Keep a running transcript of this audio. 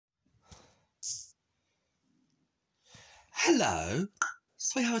Hello.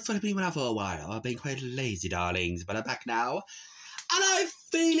 Sorry how it's only been around for a while. I've been quite lazy, darlings, but I'm back now. And I'm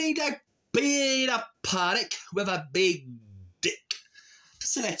feeling like being a panic with a big dick.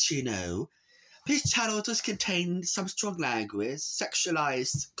 Just to let you know, this channel does contain some strong language,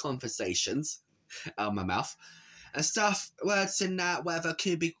 sexualized conversations out of my mouth, and stuff, words in that, whatever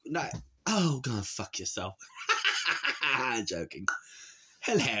could be, no. Oh, go and fuck yourself. I'm joking.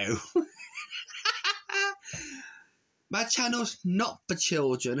 Hello. My channel's not for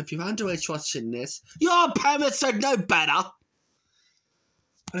children. If you're underage watching this, your parents are no better.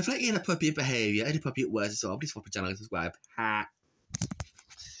 And if you're like inappropriate behaviour, inappropriate words as well, please watch my channel and subscribe. But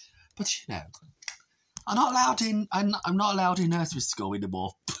you know, I'm not allowed in nursery school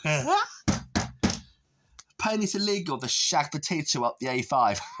anymore. Apparently it's illegal to shag the teacher up the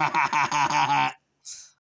A5.